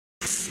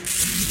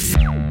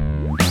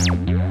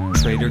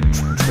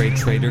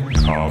Trader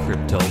Cobb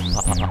Crypto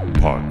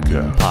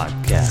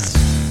Podcast.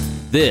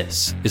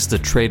 This is the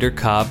Trader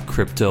Cobb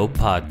Crypto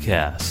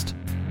Podcast.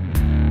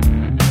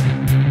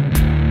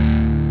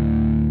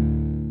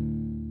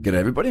 G'day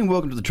everybody and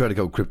welcome to the Trader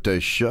Cobb Crypto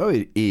Show.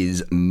 It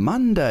is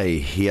Monday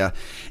here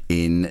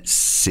in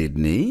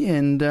Sydney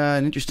and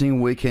an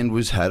interesting weekend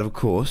was had, of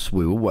course.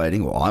 We were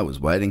waiting, or I was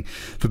waiting,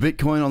 for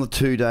Bitcoin on the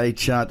 2-day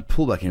chart to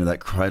pull back into that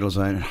cradle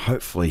zone, and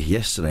hopefully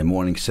yesterday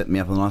morning set me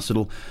up a nice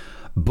little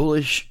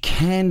bullish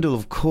candle.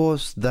 Of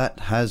course, that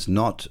has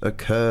not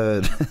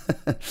occurred.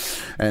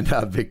 And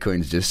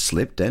Bitcoin's just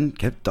slipped and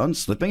kept on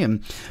slipping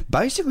and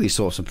basically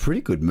saw some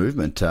pretty good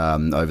movement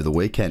over the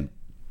weekend.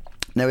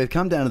 Now, we've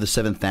come down to the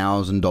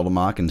 $7,000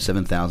 mark, and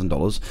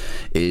 $7,000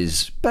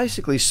 is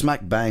basically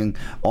smack bang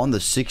on the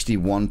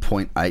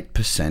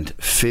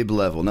 61.8% fib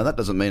level. Now, that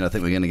doesn't mean I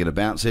think we're going to get a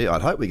bounce here.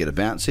 I'd hope we get a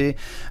bounce here.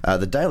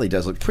 The daily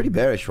does look pretty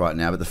bearish right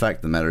now, but the fact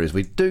of the matter is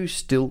we do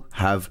still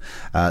have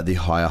the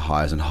higher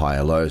highs and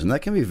higher lows, and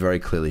that can be very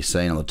clearly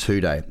seen on the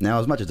 2-day.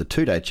 Now, as much as the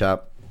 2-day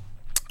chart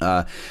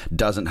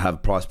doesn't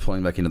have price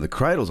pulling back into the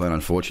cradle zone,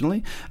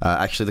 unfortunately.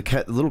 Actually,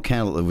 the little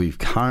candle that we've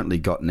currently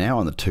got now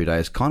on the 2-day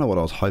is kind of what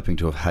I was hoping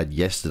to have had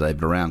yesterday,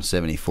 but around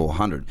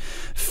 7,400.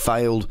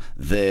 Failed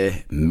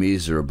there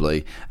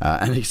miserably,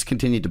 and it's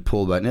continued to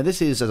pull back. Now,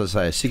 this is, as I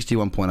say, a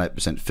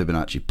 61.8%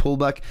 Fibonacci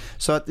pullback.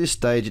 So at this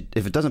stage,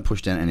 if it doesn't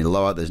push down any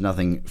lower, there's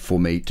nothing for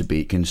me to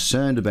be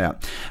concerned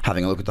about.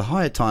 Having a look at the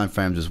higher time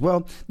frames as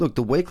well, look,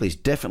 the weekly is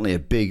definitely a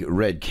big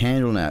red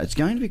candle now. It's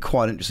going to be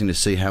quite interesting to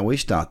see how we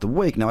start the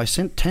week. Now, I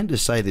tend to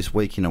say this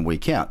week in and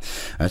week out.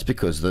 That's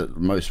because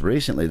most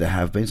recently there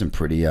have been some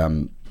pretty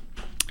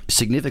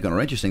significant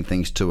or interesting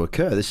things to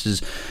occur. This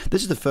is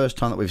the first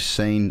time that we've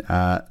seen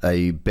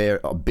a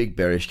big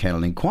bearish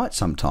candle in quite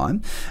some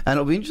time, and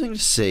it'll be interesting to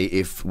see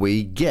if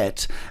we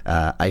get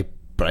a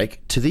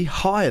break to the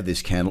high of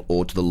this candle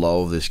or to the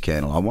low of this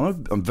candle.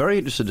 I'm very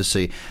interested to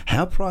see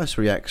how price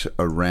reacts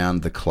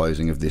around the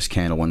closing of this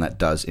candle when that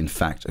does in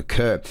fact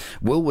occur.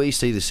 Will we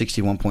see the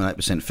 61.8%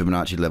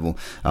 Fibonacci level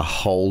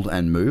hold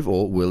and move,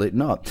 or will it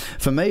not?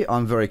 For me,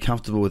 I'm very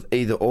comfortable with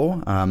either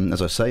or.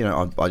 As I say,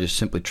 I just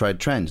simply trade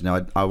trends.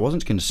 Now, I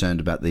wasn't concerned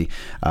about the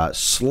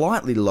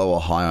slightly lower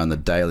high on the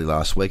daily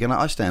last week, and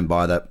I stand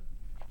by that.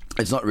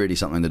 It's not really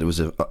something that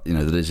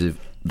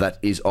that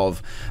is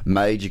of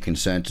major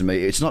concern to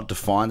me. It's not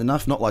defined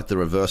enough, not like the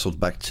reversals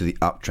back to the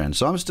uptrend.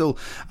 So I'm still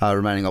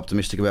remaining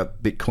optimistic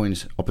about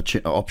Bitcoin's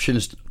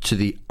options to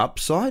the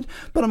upside,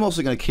 but I'm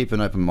also going to keep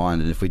an open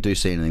mind, and if we do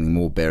see anything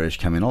more bearish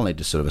come in, I'll need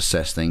to sort of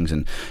assess things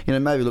and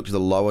maybe look to the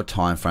lower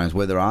time frames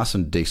where there are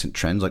some decent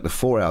trends. Like the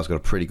 4 hours got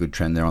a pretty good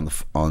trend there on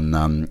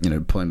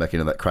pulling back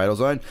into that cradle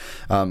zone.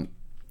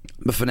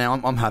 But for now,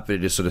 I'm happy to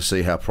just sort of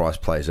see how price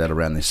plays out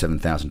around the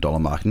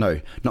 $7,000 mark.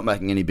 No, not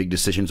making any big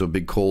decisions or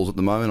big calls at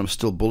the moment. I'm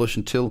still bullish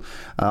until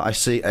I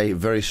see a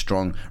very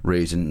strong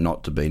reason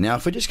not to be. Now,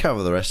 if we just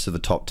cover the rest of the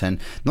top 10,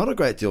 not a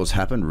great deal has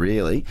happened,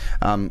 really.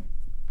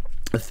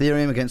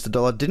 Ethereum against the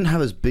dollar didn't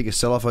have as big a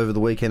sell-off over the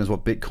weekend as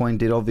what Bitcoin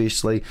did,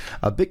 obviously.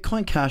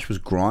 Bitcoin Cash was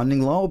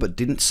grinding lower, but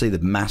didn't see the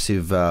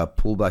massive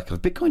pullback.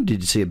 Bitcoin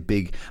did see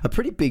a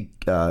pretty big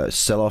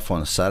sell-off on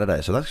a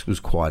Saturday, so that was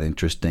quite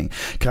interesting.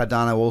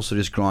 Cardano also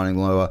just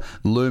grinding lower.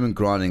 Lumen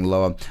grinding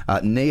lower.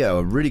 Neo,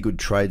 a really good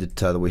trade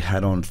that we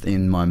had on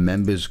in my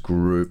members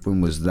group. When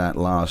was that?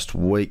 Last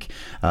week.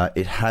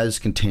 It has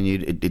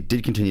continued. It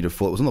did continue to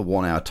fall. It was on the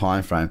 1 hour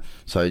time frame,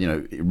 so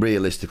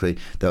realistically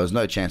there was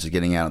no chance of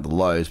getting out at the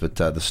lows,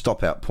 but the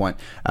stop out point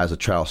as a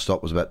trail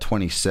stop was about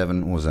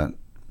 27. What was that?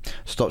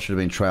 Stop should have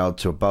been trailed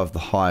to above the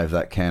high of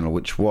that candle,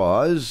 which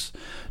was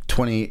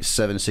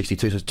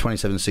 27.62, so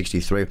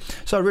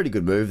 27.63. So a really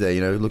good move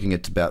there, looking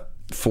at about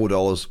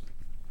 $4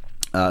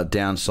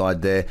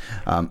 downside there.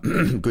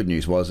 Good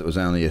news was it was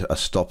only a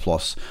stop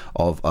loss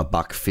of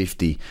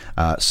 $1.50,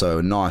 so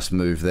a nice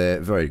move there,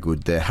 very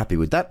good there, happy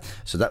with that.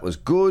 So that was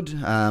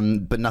good,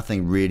 but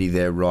nothing really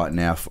there right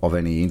now of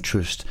any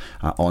interest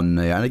on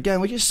there. And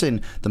again, we're just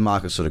seeing the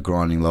market sort of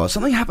grinding lower.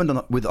 Something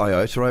happened with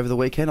IOTA over the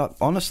weekend.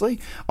 Honestly,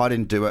 I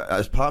didn't do it,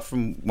 apart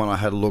from when I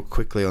had a look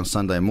quickly on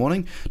Sunday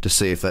morning to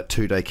see if that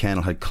 2-day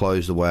candle had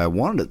closed the way I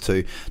wanted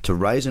it to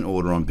raise an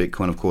order on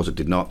Bitcoin. Of course, it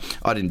did not.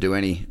 I didn't do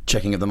any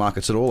checking of the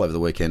markets at all over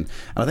the weekend,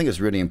 and I think it's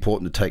really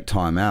important to take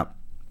time out.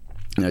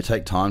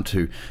 Take time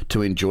to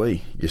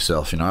enjoy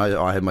yourself.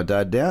 I had my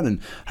dad down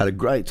and had a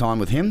great time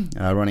with him,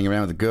 running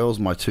around with the girls,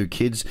 my 2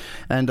 kids,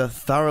 and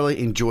thoroughly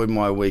enjoyed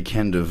my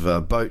weekend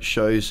of boat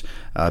shows,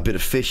 a bit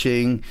of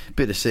fishing, a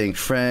bit of seeing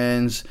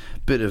friends,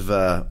 bit of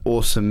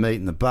awesome meat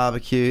and the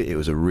barbecue. It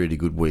was a really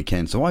good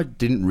weekend, so I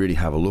didn't really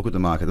have a look at the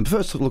market. The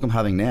first look I'm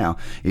having now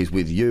is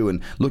with you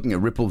and looking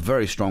at Ripple.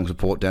 Very strong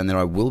support down there.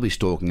 I will be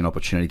stalking an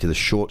opportunity to the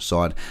short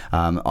side.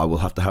 I will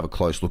have to have a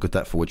close look at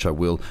that, for which I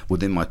will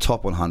within my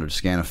top 100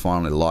 scanner.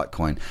 Finally,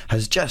 Litecoin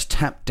has just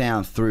tapped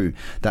down through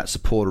that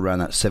support around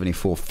that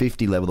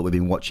 74.50 level that we've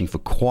been watching for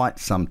quite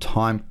some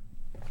time.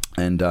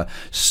 And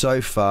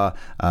so far,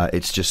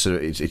 it's just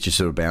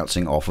sort of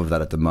bouncing off of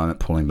that at the moment,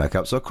 pulling back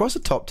up. So across the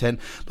top 10,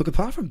 look,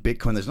 apart from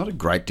Bitcoin, there's not a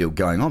great deal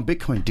going on.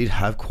 Bitcoin did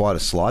have quite a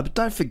slide, but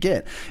don't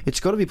forget, it's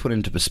got to be put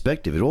into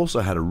perspective. It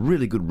also had a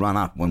really good run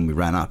up when we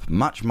ran up,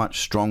 much,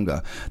 much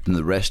stronger than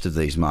the rest of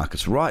these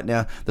markets. Right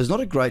now, there's not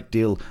a great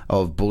deal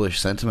of bullish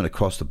sentiment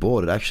across the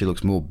board. It actually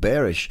looks more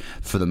bearish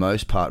for the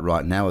most part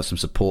right now, with some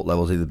support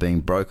levels either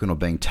being broken or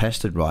being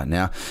tested right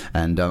now.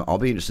 And I'll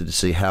be interested to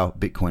see how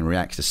Bitcoin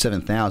reacts to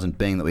 7,000,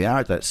 being that we are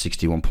at that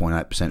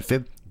 61.8%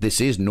 fib. This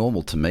is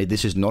normal to me.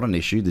 This is not an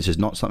issue. This is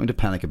not something to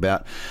panic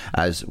about,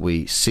 as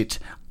we sit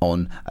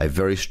on a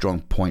very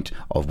strong point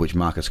of which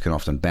markets can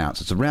often bounce.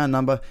 It's a round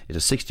number.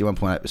 It's a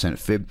 61.8%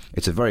 fib.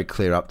 It's a very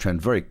clear uptrend,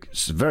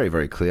 very,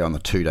 very clear on the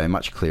 2-day,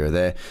 much clearer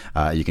there.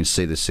 You can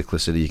see the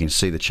cyclicity, you can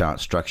see the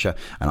chart structure,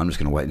 and I'm just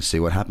going to wait and see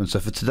what happens.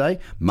 So for today,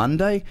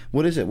 Monday,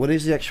 what is it? What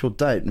is the actual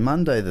date?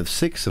 Monday, the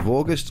 6th of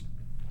August.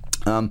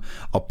 I'll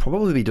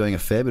probably be doing a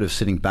fair bit of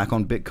sitting back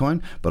on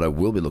Bitcoin, but I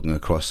will be looking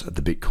across at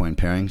the Bitcoin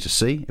pairings to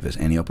see if there's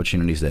any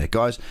opportunities there.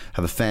 Guys,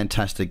 have a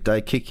fantastic day.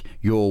 Kick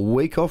your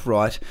week off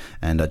right,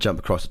 and jump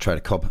across to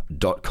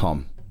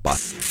tradercobb.com. Bye.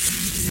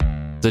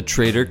 The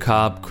Trader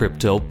Cobb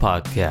Crypto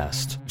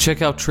Podcast.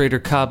 Check out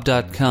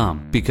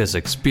tradercobb.com because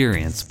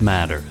experience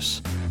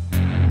matters.